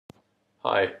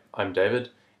Hi, I'm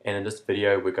David, and in this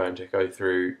video we're going to go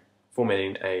through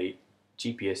formatting a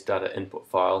GPS data input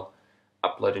file,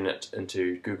 uploading it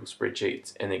into Google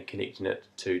Spreadsheets, and then connecting it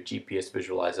to GPS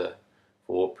Visualizer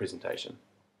for presentation.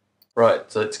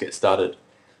 Right, so let's get started.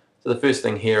 So the first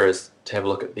thing here is to have a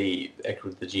look at the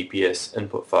GPS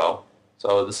input file.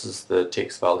 So this is the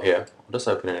text file here. I'll just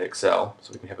open it in Excel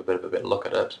so we can have a bit of a better look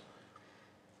at it.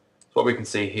 So what we can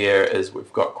see here is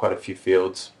we've got quite a few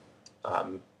fields.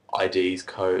 IDs,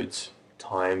 codes,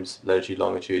 times, latitude,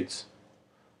 longitudes,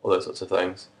 all those sorts of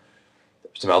things,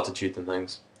 some altitudes and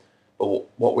things. But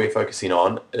what we're focusing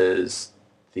on is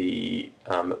the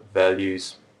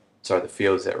the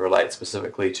fields that relate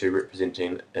specifically to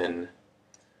representing in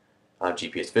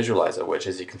GPS Visualizer, which,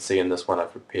 as you can see in this one I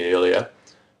prepared earlier,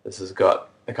 this has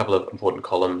got a couple of important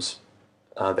columns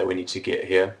that we need to get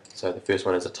here. So the first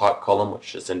one is a type column,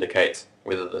 which just indicates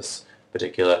whether this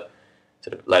particular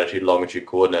sort of latitude longitude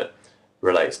coordinate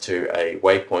relates to a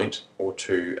waypoint or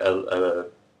to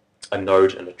a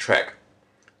node in a track.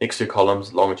 Next two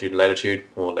columns, longitude and latitude,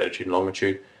 or latitude and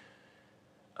longitude,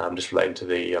 just relating to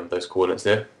the those coordinates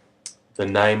there. The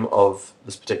name of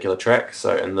this particular track.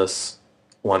 So in this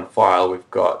one file we've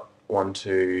got 1,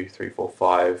 2, 3, 4,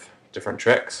 5 different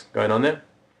tracks going on there.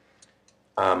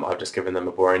 I've just given them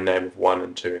a boring name of 1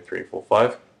 and 2 and 3 and 4,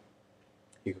 5.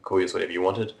 You could call yours whatever you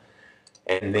wanted.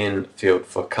 And then field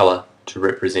for color to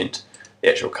represent the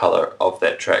actual color of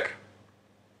that track.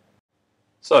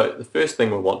 So the first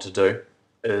thing we want to do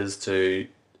is to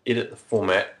edit the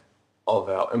format of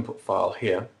our input file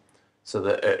here so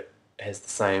that it has the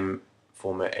same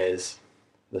format as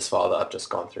this file that I've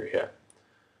just gone through here.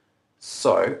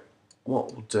 So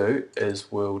what we'll do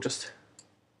is we'll just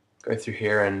go through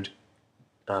here and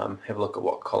have a look at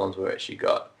what columns we've actually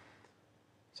got.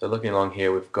 So looking along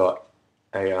here, we've got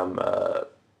I'll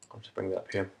just bring that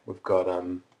up here. We've got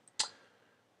a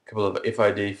couple of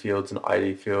FID fields, an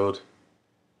ID field,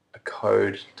 a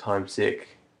code, time sec,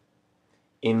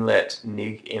 inlet,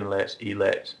 neg, inlet,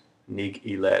 elat, neg,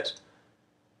 elat,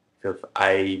 field for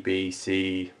A, B,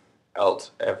 C,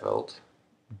 alt, falt,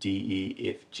 D, E,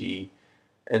 F, G,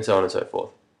 and so on and so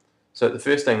forth. So the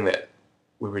first thing that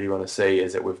we really want to see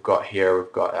is that we've got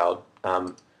our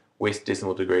west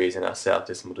decimal degrees and our south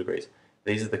decimal degrees.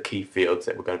 These are the key fields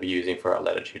that we're going to be using for our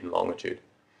latitude and longitude.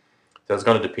 So it's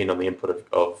going to depend on the input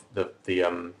of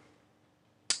the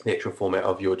actual format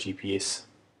of your GPS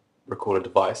recorder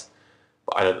device,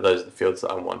 but I know that those are the fields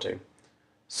that I'm wanting.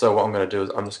 So what I'm going to do is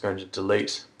I'm just going to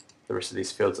delete the rest of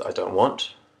these fields that I don't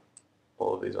want,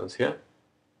 all of these ones here.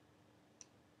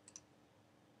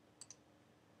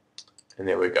 And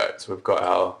there we go. So we've got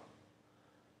our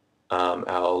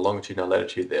longitude and our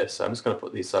latitude there. So I'm just going to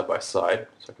put these side by side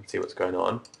so I can see what's going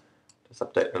on. Just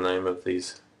update the name of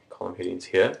these column headings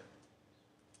here.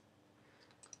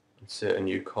 Insert a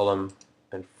new column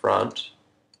in front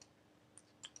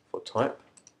for type.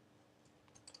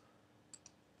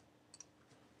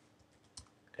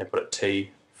 And put a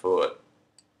T for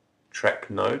track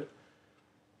node.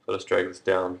 So let's drag this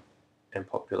down and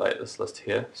populate this list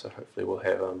here. So hopefully we'll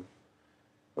have,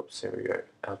 oops, there we go,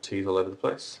 our T's all over the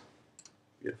place.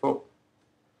 Beautiful.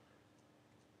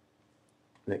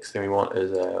 Next thing we want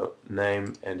is our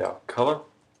name and our color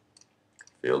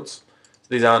fields. So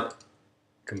these aren't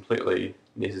completely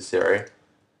necessary,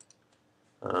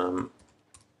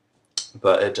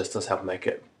 but it just does help make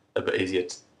it a bit easier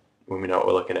when we know what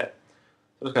we're looking at.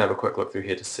 So I'm just going to have a quick look through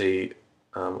here to see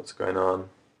what's going on.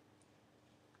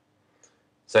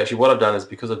 So actually what I've done is,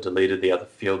 because I've deleted the other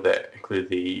field that included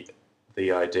the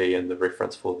ID and the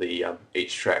reference for the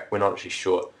each track, we're not actually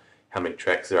sure how many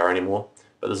tracks there are anymore,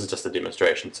 but this is just a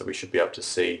demonstration, so we should be able to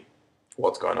see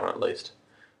what's going on at least.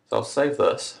 So I'll save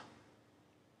this.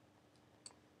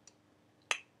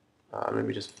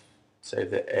 Maybe just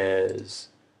save that as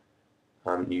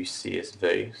new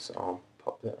CSV, so I'll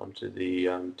pop that onto the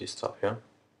desktop here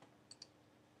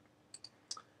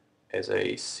as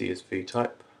a CSV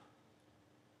type.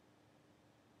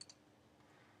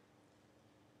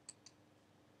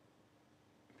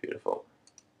 Beautiful.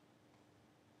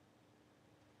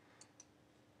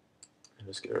 And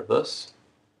just get rid of this.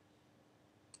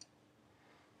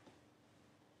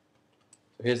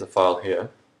 So here's the file here.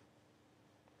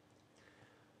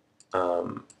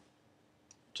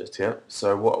 Just here.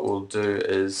 So what we'll do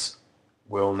is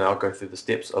we'll now go through the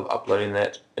steps of uploading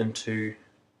that into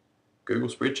Google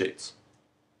Spreadsheets.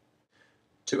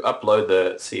 To upload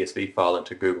the CSV file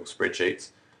into Google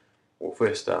Spreadsheets, we'll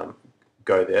first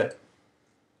go there.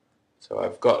 So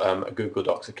I've got a Google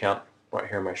Docs account right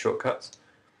here in my shortcuts.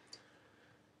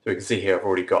 So we can see here I've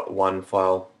already got one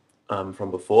file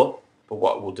from before, but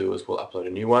what we'll do is we'll upload a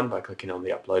new one by clicking on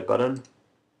the upload button,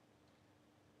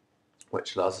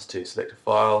 which allows us to select a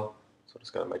file. So I'll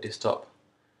just go to my desktop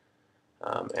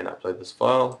and upload this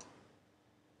file.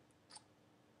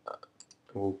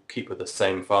 We'll keep with the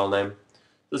same file name.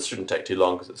 This shouldn't take too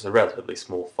long because it's a relatively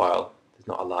small file. There's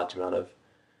not a large amount of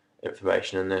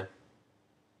information in there.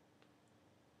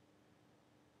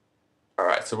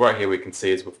 Alright, so right here we can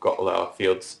see is we've got all our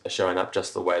fields showing up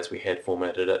just the way as we had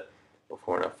formatted it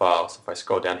before in our file. So if I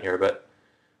scroll down here a bit,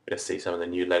 we just see some of the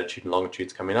new latitude and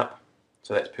longitudes coming up.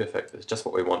 So that's perfect. It's just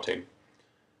what we're wanting.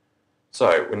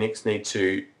 So we next need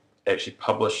to actually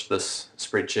publish this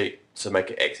spreadsheet to make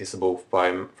it accessible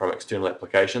from external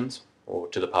applications or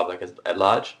to the public at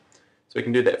large. So we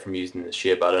can do that from using the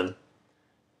share button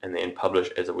and then publish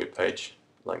as a web page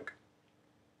link.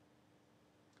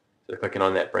 So clicking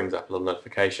on that brings up a little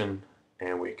notification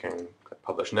and we can click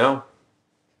publish now.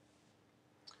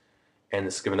 And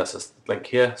it's given us this link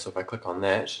here, so if I click on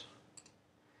that,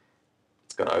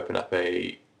 it's going to open up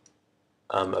a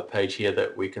page here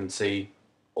that we can see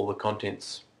all the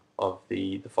contents of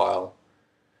the file.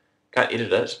 Can't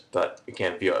edit it, but we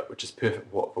can view it, which is perfect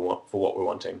for what we're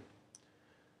wanting.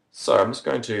 So I'm just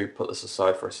going to put this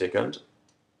aside for a second,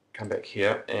 come back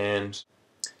here, and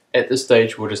at this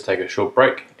stage we'll just take a short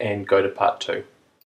break and go to part 2.